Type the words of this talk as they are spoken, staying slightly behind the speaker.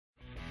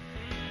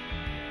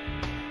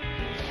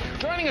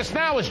Joining us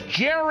now is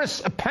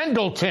Jeris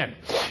Pendleton.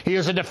 He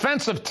is a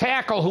defensive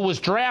tackle who was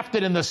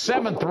drafted in the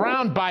 7th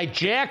round by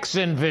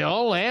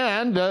Jacksonville,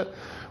 and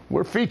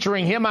we're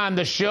featuring him on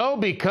the show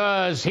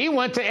because he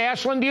went to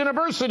Ashland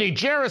University.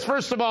 Jeris,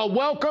 first of all,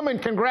 welcome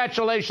and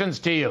congratulations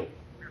to you.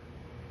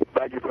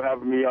 Thank you for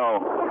having me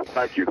on.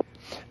 Thank you.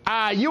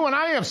 You and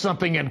I have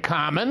something in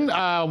common.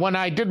 When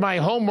I did my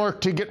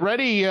homework to get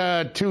ready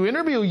to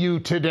interview you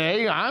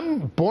today, I'm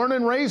born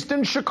and raised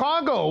in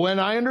Chicago,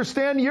 and I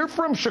understand you're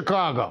from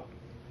Chicago.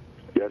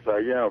 Yes, I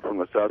am, from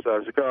the south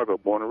side of Chicago,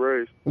 born and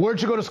raised.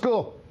 Where'd you go to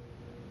school?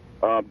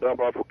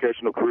 Dunbar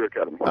Vocational Career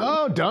Academy.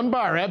 Oh,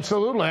 Dunbar,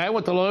 absolutely. I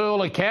went to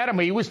Loyola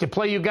Academy. We used to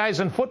play you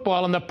guys in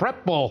football in the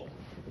Prep Bowl.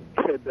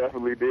 It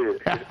definitely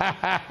did.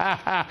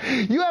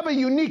 You have a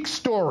unique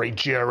story,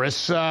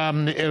 Jeris.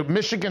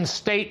 Michigan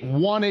State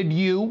wanted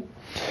you.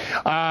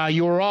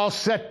 You were all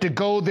set to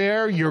go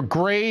there. Your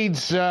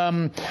grades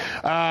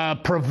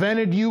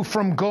prevented you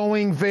from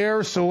going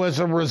there. So as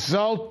a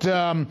result,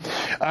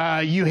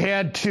 you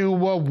had to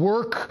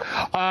work.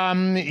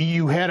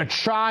 You had a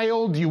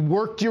child. You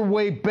worked your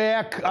way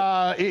back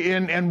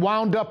and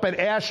wound up at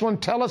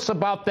Ashland. Tell us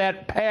about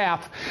that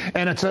path.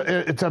 And it's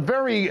a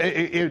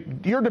very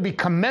you're to be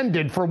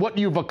commended for what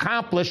you've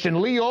accomplished.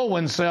 And Leo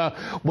Owens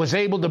was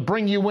able to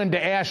bring you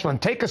into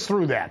Ashland. Take us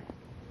through that.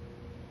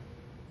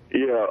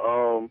 Yeah,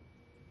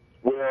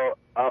 well,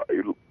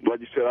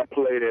 like you said, I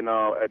played in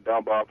at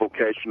Dunbar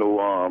Vocational.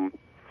 I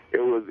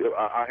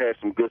had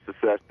some good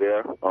success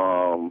there.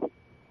 I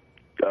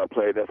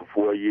played there for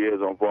 4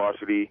 years on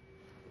varsity.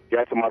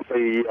 Got to my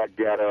senior year, I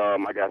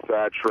got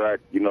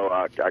sidetracked. You know,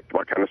 I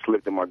kind of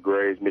slipped in my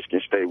grades. Michigan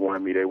State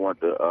wanted me. They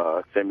wanted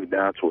to send me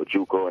down to a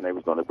JUCO, and they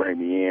was going to bring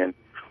me in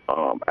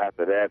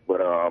after that.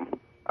 But I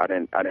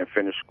didn't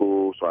finish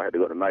school, so I had to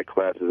go to night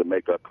classes and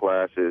makeup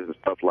classes and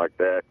stuff like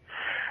that.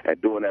 And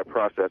during that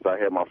process, I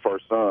had my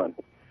first son,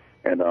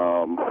 and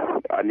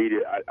I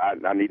needed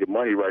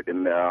money right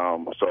then.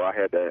 So I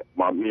had to.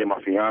 Me and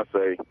my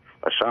fiance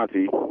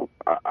Ashanti,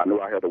 I knew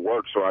I had to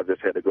work, so I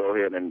just had to go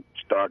ahead and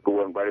start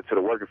going right into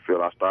the working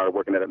field. I started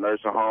working at a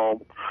nursing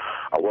home.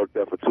 I worked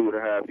there for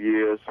 2.5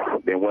 years.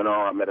 Then went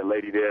on. I met a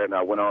lady there, and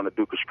I went on to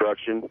do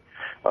construction.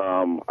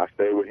 I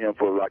stayed with him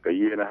for like a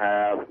year and a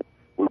half.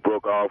 We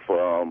broke off.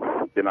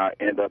 Then I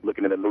ended up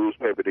looking at the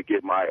newspaper to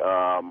get my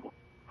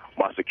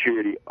my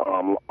security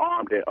armed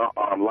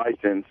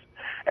license,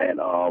 and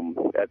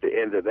at the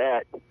end of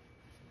that,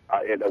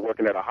 I ended up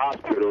working at a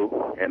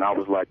hospital, and I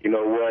was like, you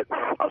know what?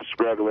 I'm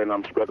struggling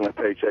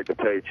paycheck to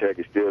paycheck.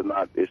 It's still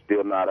not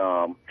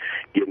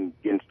getting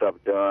stuff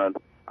done.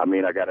 I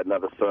mean, I got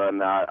another son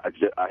now.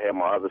 I had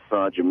my other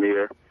son,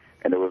 Jameer.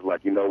 And it was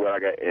like, you know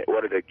what, in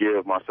order to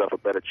give myself a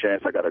better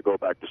chance, I got to go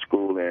back to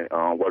school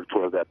and work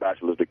towards that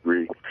bachelor's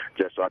degree,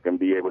 just so I can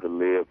be able to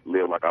live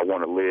like I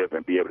want to live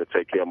and be able to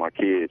take care of my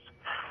kids.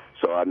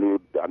 So I knew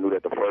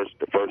that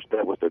the first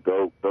step was to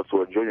go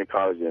to a junior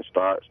college and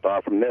start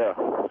from there.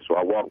 So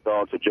I walked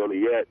on to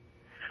Joliet,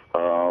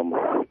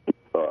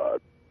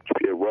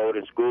 enrolled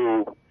in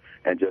school,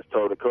 and just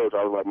told the coach,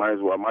 I was like,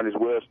 I might as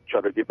well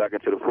try to get back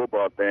into the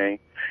football thing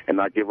and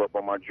not give up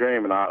on my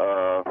dream. And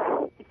I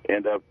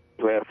ended up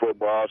playing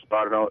football,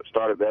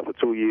 started there for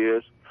 2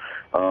 years,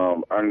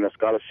 earning a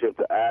scholarship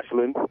to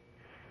Ashland,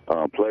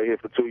 played here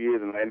for 2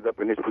 years, and I ended up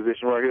in this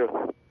position right here.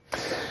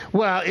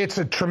 Well, it's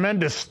a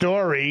tremendous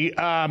story.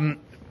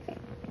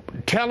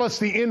 Tell us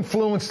the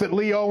influence that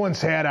Leo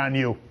Owens had on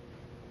you.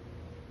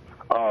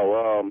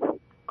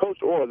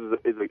 Coach Owens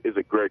is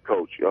a great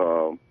coach.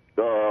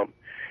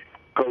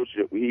 Coach,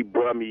 he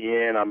brought me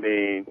in. I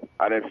mean,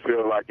 I didn't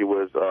feel like it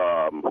was,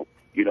 I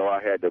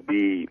had to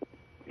be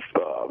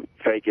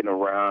faking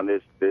around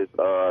this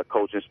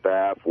coaching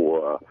staff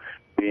or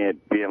being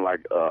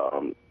like,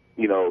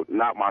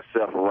 not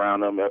myself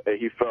around them.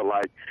 It felt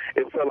like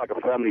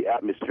a family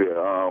atmosphere.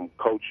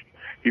 Coach,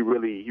 he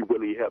really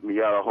helped me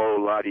out a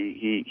whole lot.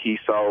 He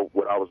saw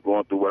what I was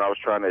going through, what I was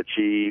trying to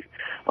achieve.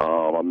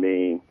 I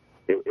mean,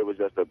 it was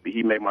just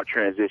he made my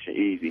transition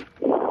easy,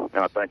 and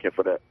I thank him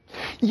for that.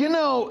 You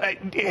know,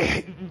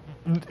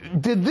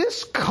 did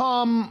this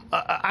come?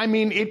 I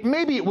mean,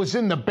 maybe it was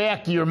in the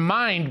back of your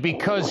mind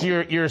because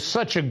you're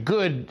such a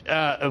good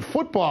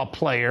football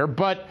player.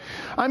 But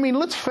I mean,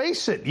 let's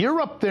face it,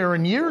 you're up there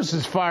in years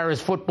as far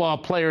as football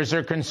players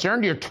are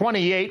concerned. You're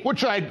 28,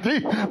 which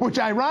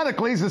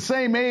ironically is the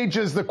same age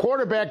as the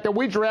quarterback that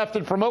we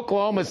drafted from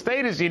Oklahoma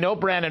State, as you know,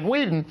 Brandon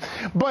Whedon.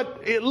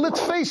 But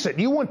let's face it,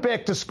 you went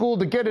back to school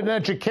to get an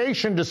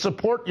education to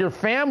support your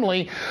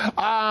family.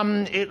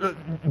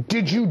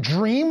 Did you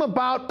dream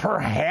about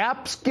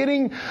perhaps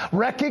getting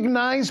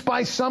recognized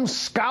by some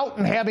scout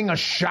and having a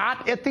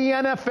shot at the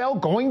NFL,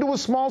 going to a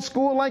small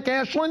school like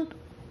Ashland?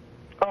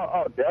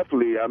 Oh,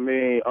 definitely. I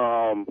mean,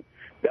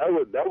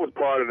 that was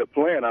part of the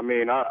plan. I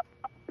mean,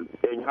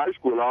 in high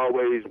school, I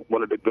always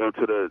wanted to go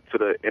to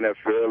the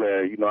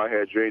NFL, and I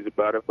had dreams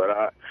about it, but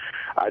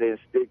I didn't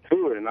stick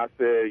to it. And I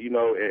said,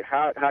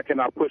 how can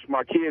I push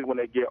my kids when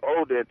they get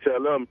older and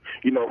tell them,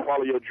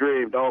 follow your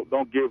dream,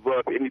 don't give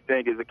up.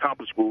 Anything is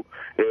accomplishable.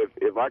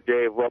 If I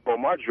gave up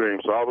on my dream,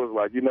 so I was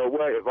like, you know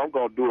what? If I'm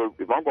gonna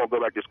go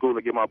back to school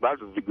and get my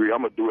bachelor's degree,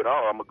 I'm gonna do it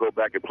all. I'm gonna go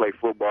back and play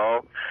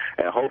football,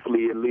 and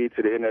hopefully it leads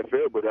to the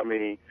NFL. But I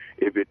mean,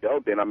 if it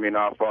don't, then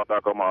I'll fall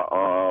back on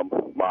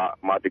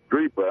my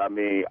degree. But I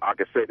mean, I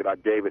can say that I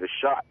gave it a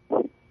shot.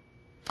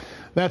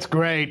 That's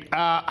great.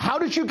 How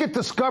did you get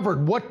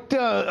discovered?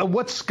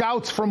 What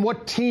scouts from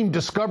what team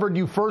discovered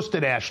you first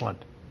at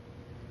Ashland?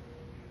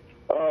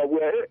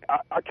 Well,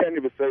 I can't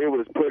even say. It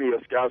was plenty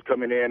of scouts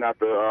coming in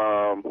after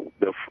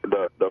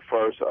the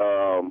first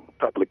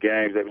couple of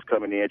games. They was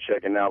coming in,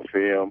 checking out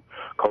film.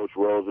 Coach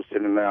Rose was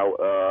sending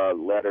out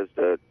letters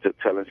to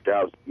telling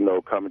scouts,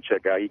 come and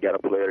check out. He got a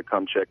player to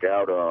come check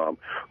out.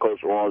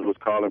 Coach Owens was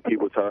calling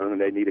people, telling them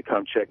they need to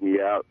come check me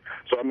out.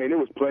 So, I mean, it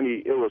was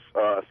plenty. It was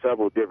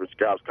several different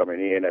scouts coming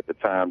in at the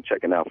time,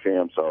 checking out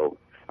film. So,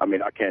 I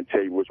mean, I can't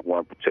tell you which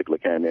one particular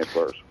came in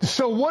first.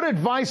 So what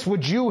advice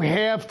would you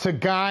have to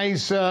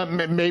guys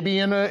maybe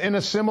in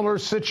a similar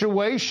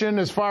situation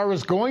as far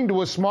as going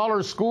to a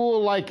smaller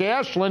school like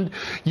Ashland?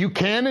 You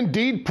can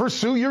indeed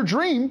pursue your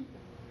dream.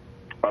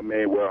 I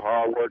mean, with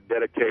hard work,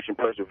 dedication,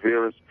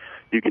 perseverance,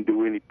 you can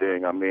do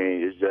anything. I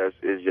mean,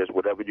 it's just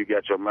whatever you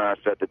got your mind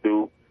set to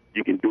do.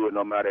 You can do it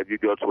no matter if you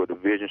go to a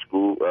Division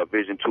school,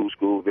 Division II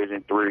school,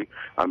 Division III.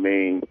 I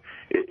mean,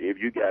 if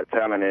you got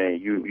talent and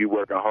you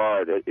working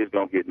hard, it's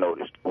going to get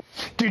noticed.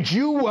 Did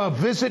you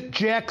visit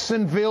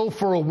Jacksonville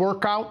for a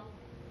workout?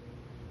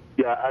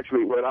 Yeah,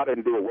 actually, well, I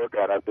didn't do a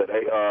workout after.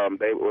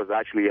 They was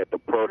actually at the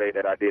pro day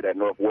that I did at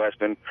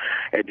Northwestern,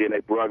 and then they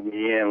brought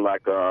me in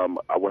like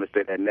I want to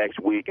say that next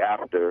week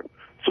after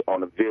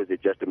on a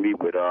visit just to meet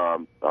with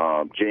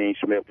Gene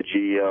Smith, the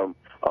GM,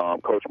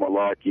 Coach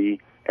Malarkey,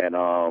 and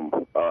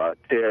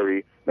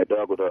Terry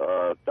McDougall,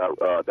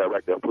 the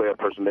director of player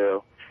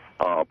personnel,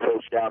 pro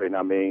scouting.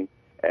 I mean,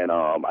 and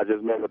I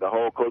just met with the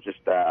whole coaching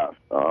staff.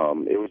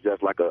 It was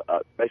just like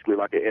basically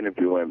like an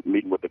interview and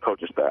meeting with the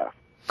coaching staff.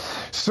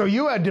 So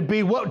you had to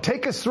be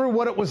take us through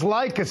what it was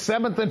like, a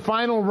seventh and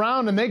final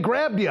round, and they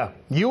grabbed you.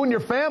 You and your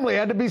family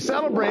had to be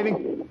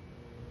celebrating.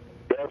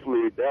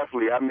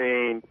 Definitely. I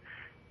mean,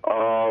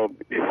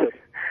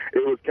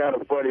 it was kind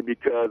of funny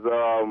because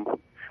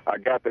I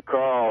got the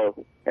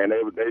call, and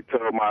they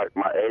told my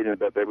agent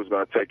that they was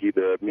going to take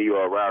either me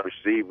or a wide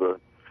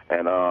receiver,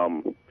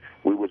 and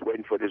we was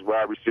waiting for this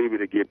wide receiver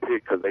to get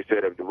picked because they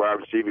said if the wide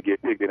receiver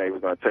get picked, then they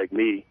was going to take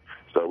me.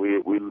 So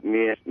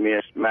me and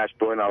Matt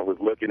Stoynoff was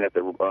looking at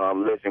the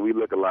list, and we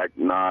looking like,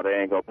 nah, they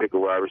ain't going to pick a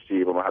wide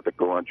receiver. I'm going to have to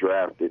go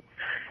undrafted.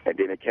 And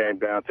then it came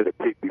down to the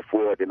pick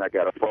before. Then I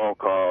got a phone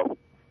call,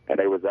 and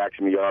they was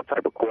asking me all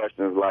type of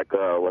questions like,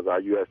 was I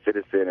a U.S.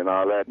 citizen and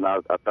all that. And I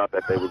thought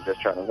that they was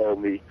just trying to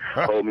hold me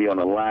on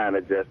the line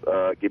and just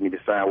get me to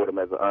sign with them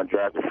as an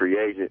undrafted free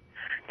agent.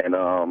 And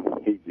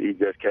he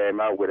just came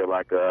out with it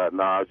like,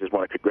 I just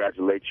want to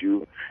congratulate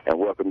you and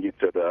welcome you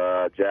to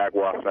the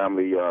Jaguar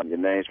family. Your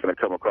name's going to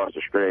come across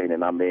the screen.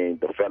 And, I mean,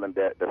 the feeling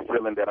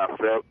that I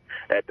felt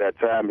at that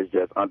time is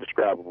just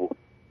indescribable.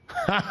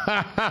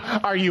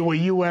 Are you a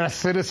U.S.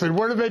 citizen?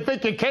 Where do they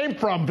think you came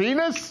from,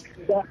 Venus?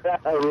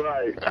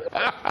 Right.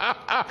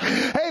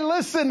 Hey,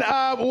 listen,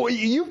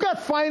 you've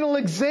got final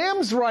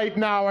exams right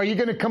now. Are you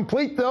going to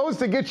complete those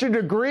to get your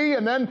degree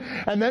and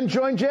then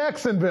join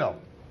Jacksonville?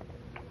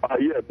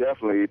 Yeah,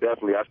 definitely.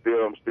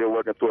 I'm still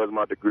working towards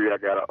my degree. I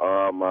got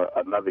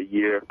another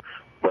year,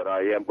 but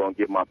I am going to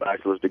get my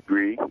bachelor's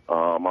degree.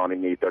 I only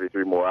need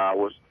 33 more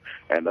hours.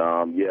 And,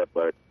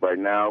 but right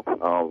now,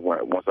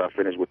 once I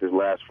finish with this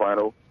last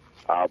final,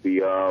 I'll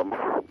be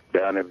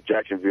down in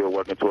Jacksonville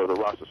working towards a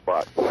roster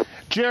spot.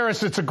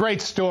 Jeris, it's a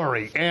great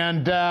story,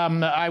 and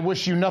I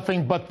wish you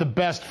nothing but the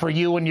best for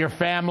you and your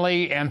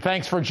family, and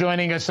thanks for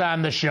joining us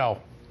on the show.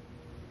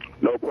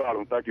 No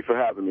problem. Thank you for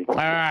having me. All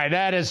right,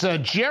 that is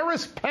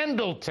Jeris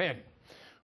Pendleton.